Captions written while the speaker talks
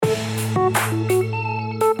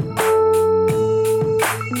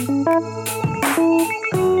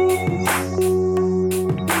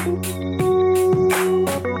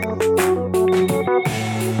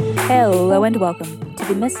welcome to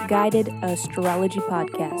the Misguided Astrology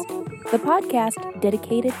Podcast, the podcast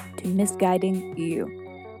dedicated to misguiding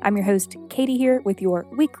you. I'm your host, Katie, here with your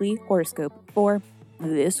weekly horoscope for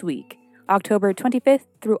this week, October 25th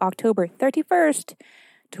through October 31st,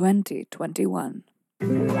 2021.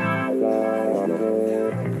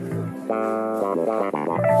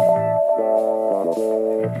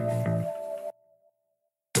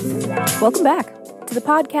 Welcome back to the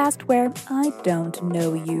podcast where I don't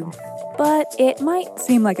know you, but it might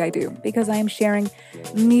seem like I do because I am sharing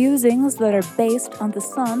musings that are based on the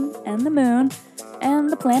sun and the moon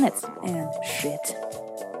and the planets and shit.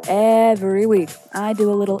 Every week, I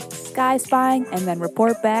do a little sky spying and then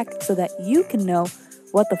report back so that you can know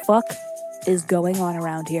what the fuck is going on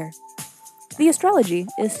around here. The astrology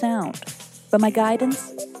is sound, but my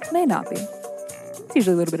guidance may not be. It's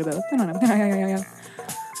usually a little bit of both. I don't know.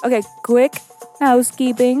 Okay, quick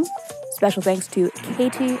housekeeping. Special thanks to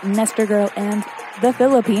Katie, Nestor Girl, and the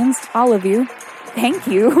Philippines. All of you. Thank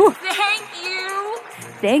you.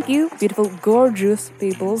 Thank you, beautiful, gorgeous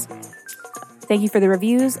peoples. Thank you for the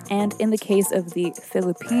reviews, and in the case of the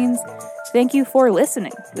Philippines, thank you for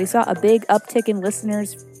listening. We saw a big uptick in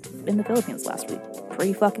listeners in the Philippines last week.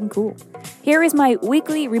 Pretty fucking cool. Here is my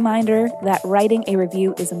weekly reminder that writing a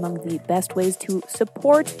review is among the best ways to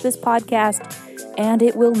support this podcast, and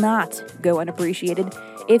it will not go unappreciated.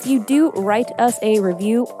 If you do write us a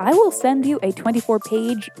review, I will send you a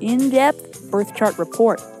 24-page, in-depth birth chart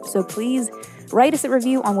report. So please write us a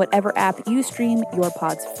review on whatever app you stream your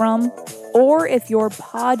pods from, or if your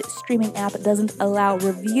pod streaming app doesn't allow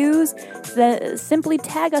reviews, then simply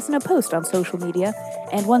tag us in a post on social media.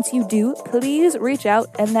 And once you do, please reach out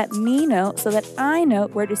and let me know so that I know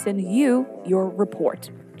where to send you your report.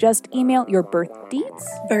 Just email your birth date,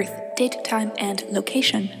 time, and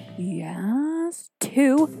location. Yes,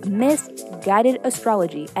 to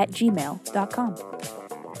misguidedastrology@gmail.com.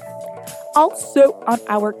 Also on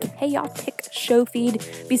our chaotic show feed,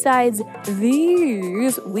 besides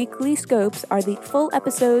these weekly scopes, are the full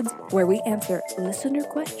episodes where we answer listener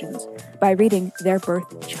questions by reading their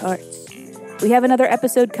birth charts. We have another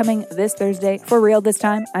episode coming this Thursday, for real this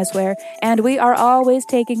time, I swear, and we are always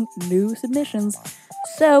taking new submissions.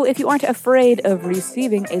 So if you aren't afraid of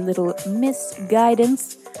receiving a little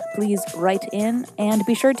misguidance, please write in and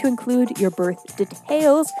be sure to include your birth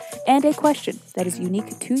details and a question that is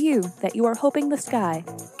unique to you that you are hoping the sky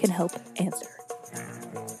can help answer.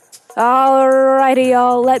 Alrighty,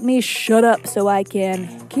 y'all, let me shut up so I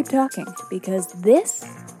can keep talking because this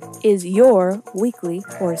is your weekly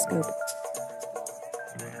horoscope.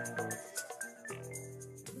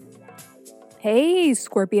 Hey,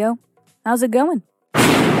 Scorpio. How's it going?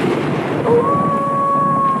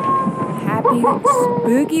 Happy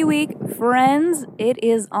spooky week, friends. It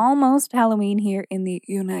is almost Halloween here in the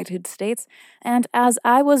United States. And as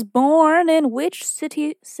I was born in which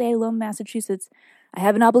city? Salem, Massachusetts. I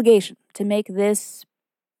have an obligation to make this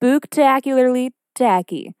spooktacularly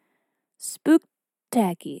tacky.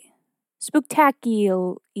 Spooktacky.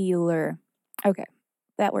 Spooktacular. Okay.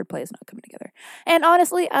 That wordplay is not coming together. And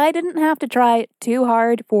honestly, I didn't have to try too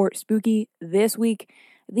hard for spooky this week.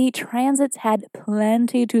 The transits had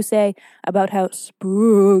plenty to say about how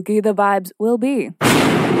spooky the vibes will be.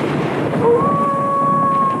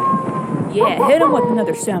 Yeah, hit them with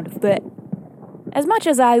another sound effect. As much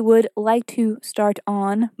as I would like to start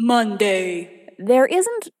on Monday, there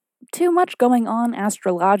isn't too much going on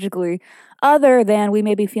astrologically, other than we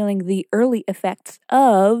may be feeling the early effects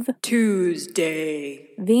of Tuesday.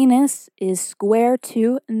 Venus is square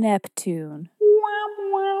to Neptune.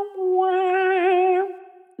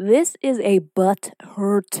 This is a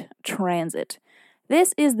butt-hurt transit.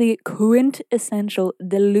 This is the quintessential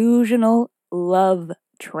delusional love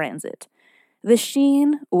transit. The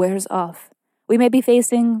sheen wears off. We may be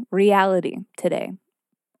facing reality today.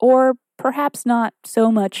 Or perhaps not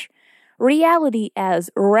so much reality as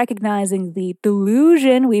recognizing the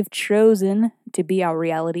delusion we've chosen to be our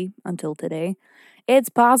reality until today. It's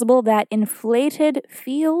possible that inflated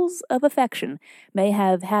feels of affection may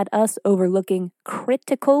have had us overlooking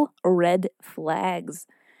critical red flags.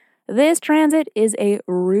 This transit is a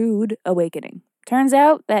rude awakening. Turns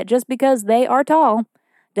out that just because they are tall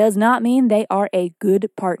does not mean they are a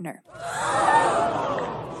good partner.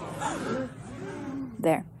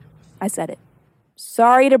 There, I said it.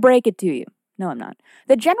 Sorry to break it to you. No, I'm not.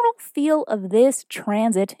 The general feel of this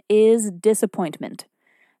transit is disappointment.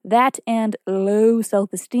 That and low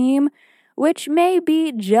self-esteem, which may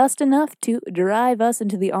be just enough to drive us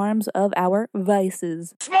into the arms of our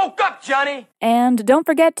vices. Smoke up, Johnny! And don't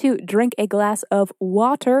forget to drink a glass of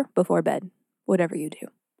water before bed, whatever you do.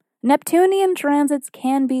 Neptunian transits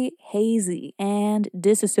can be hazy and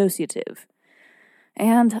disassociative.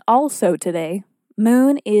 And also today,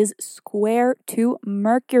 Moon is square to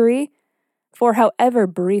Mercury for however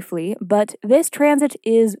briefly, but this transit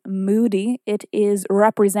is moody. It is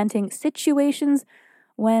representing situations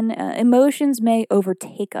when emotions may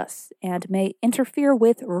overtake us and may interfere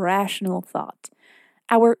with rational thought.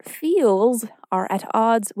 Our feels are at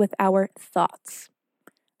odds with our thoughts.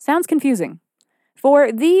 Sounds confusing.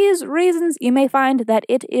 For these reasons, you may find that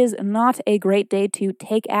it is not a great day to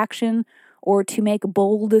take action or to make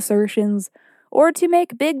bold assertions or to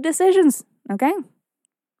make big decisions, okay?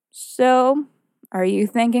 So, are you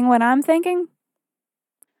thinking what I'm thinking?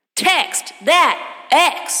 Text that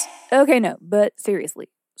X! Okay, no, but seriously,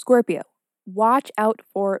 Scorpio, watch out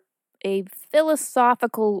for a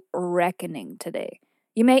philosophical reckoning today.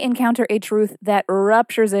 You may encounter a truth that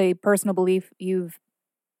ruptures a personal belief you've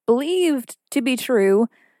believed to be true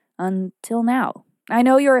until now. I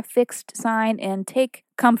know you're a fixed sign and take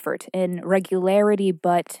comfort in regularity,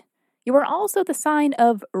 but you are also the sign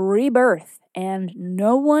of rebirth, and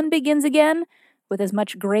no one begins again with as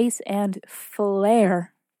much grace and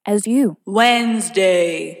flair as you.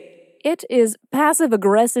 Wednesday. It is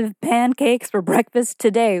passive-aggressive pancakes for breakfast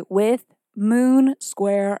today with Moon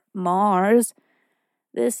square Mars.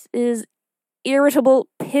 This is irritable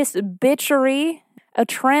piss bitchery, a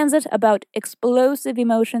transit about explosive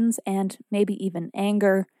emotions and maybe even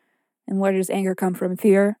anger. And where does anger come from?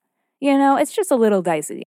 Fear? You know, it's just a little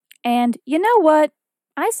dicey. And you know what?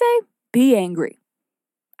 I say be angry.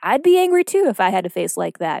 I'd be angry too if I had a face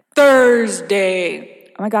like that. Thursday.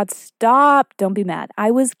 Oh my God, stop. Don't be mad.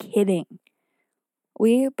 I was kidding.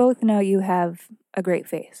 We both know you have a great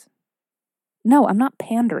face. No, I'm not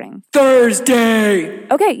pandering. Thursday.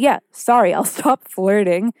 Okay, yeah, sorry, I'll stop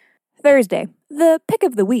flirting. Thursday, the pick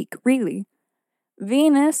of the week, really.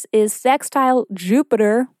 Venus is sextile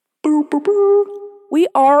Jupiter. We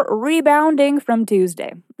are rebounding from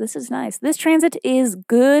Tuesday. This is nice. This transit is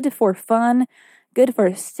good for fun, good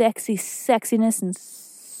for sexiness and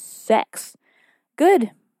sex.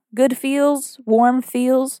 Good. Good feels, warm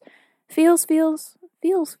feels.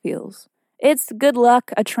 It's good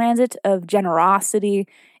luck, a transit of generosity.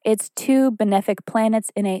 It's two benefic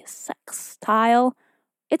planets in a sextile.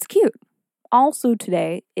 It's cute. Also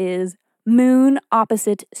today is Moon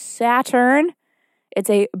opposite Saturn. It's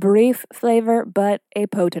a brief flavor, but a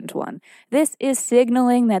potent one. This is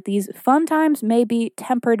signaling that these fun times may be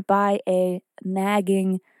tempered by a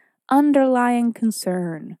nagging, underlying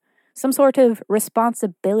concern. Some sort of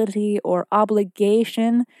responsibility or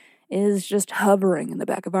obligation is just hovering in the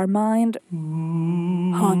back of our mind,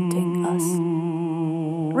 haunting us,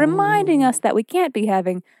 reminding us that we can't be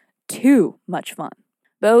having too much fun.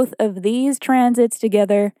 Both of these transits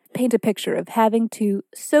together paint a picture of having to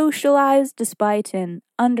socialize despite an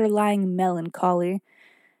underlying melancholy.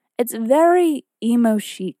 It's very emo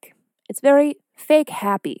chic. It's very fake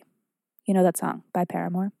happy. You know that song by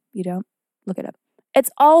Paramore? You don't? Look it up.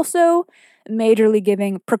 It's also majorly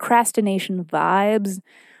giving procrastination vibes.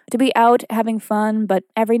 To be out having fun, but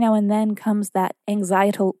every now and then comes that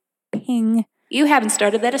anxietal ping. You haven't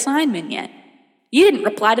started that assignment yet. You didn't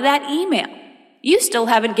reply to that email. You still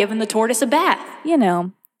haven't given the tortoise a bath. You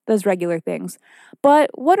know, those regular things. But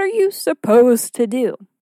what are you supposed to do?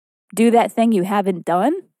 Do that thing you haven't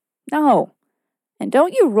done? No. And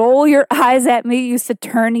don't you roll your eyes at me, you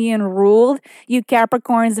Saturnian ruled, you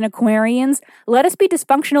Capricorns and Aquarians. Let us be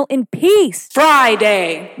dysfunctional in peace.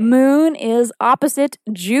 Friday. Moon is opposite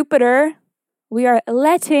Jupiter. We are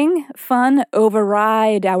letting fun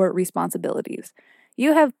override our responsibilities.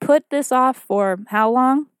 You have put this off for how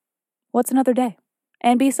long? What's another day?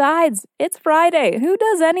 And besides, it's Friday. Who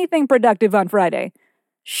does anything productive on Friday?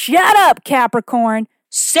 Shut up, Capricorn.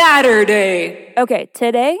 Saturday. Okay,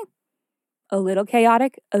 today, a little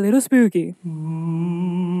chaotic, a little spooky.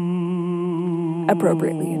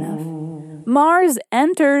 Appropriately enough. Mars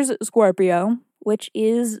enters Scorpio, which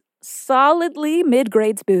is solidly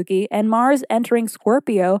mid-grade spooky, and Mars entering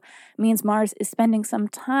Scorpio means Mars is spending some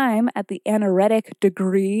time at the anaretic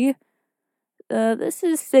degree. This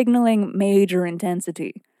is signaling major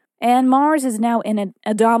intensity. And Mars is now in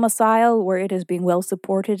a domicile where it is being well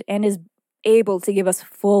supported and is able to give us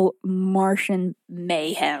full Martian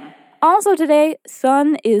mayhem. Also today,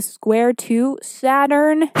 Sun is square to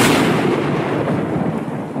Saturn.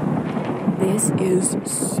 This is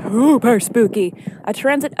super spooky. A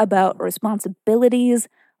transit about responsibilities,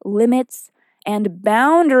 limits, and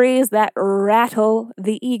boundaries that rattle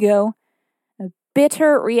the ego. A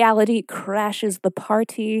bitter reality crashes the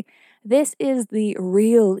party. This is the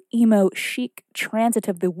real emo chic transit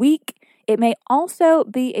of the week. It may also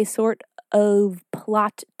be a sort of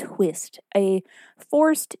plot twist, a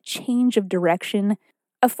forced change of direction,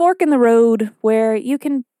 a fork in the road where you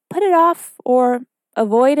can put it off or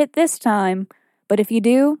avoid it this time, but if you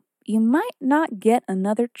do, you might not get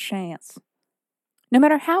another chance. No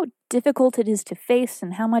matter how difficult it is to face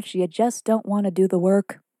and how much you just don't want to do the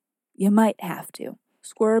work, you might have to.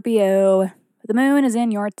 Scorpio, the moon is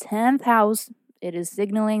in your 10th house. It is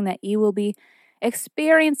signaling that you will be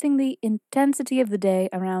experiencing the intensity of the day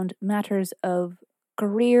around matters of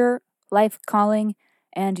career, life calling,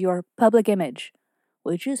 and your public image,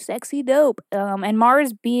 which is sexy dope. And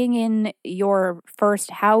Mars being in your first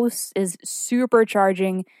house is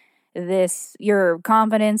supercharging your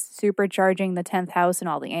confidence, supercharging the 10th house and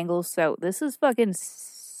all the angles. So this is fucking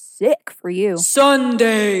sick for you.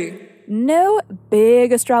 Sunday. No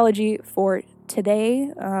big astrology for today.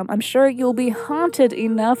 I'm sure you'll be haunted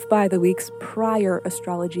enough by the week's prior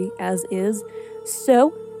astrology as is.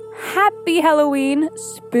 So, happy Halloween,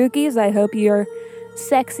 spookies. I hope your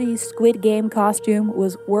sexy Squid Game costume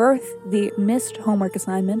was worth the missed homework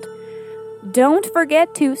assignment. Don't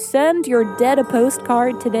forget to send your dead a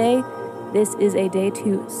postcard today. This is a day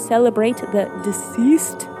to celebrate the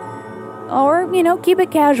deceased. Or, keep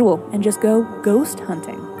it casual and just go ghost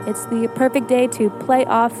hunting. It's the perfect day to play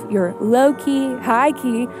off your low-key,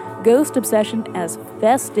 high-key ghost obsession as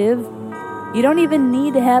festive. You don't even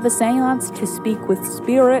need to have a seance to speak with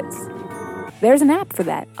spirits. There's an app for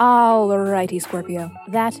that. Alrighty, Scorpio.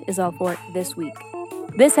 That is all for this week.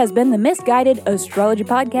 This has been the Misguided Astrology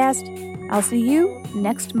Podcast. I'll see you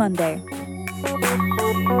next Monday.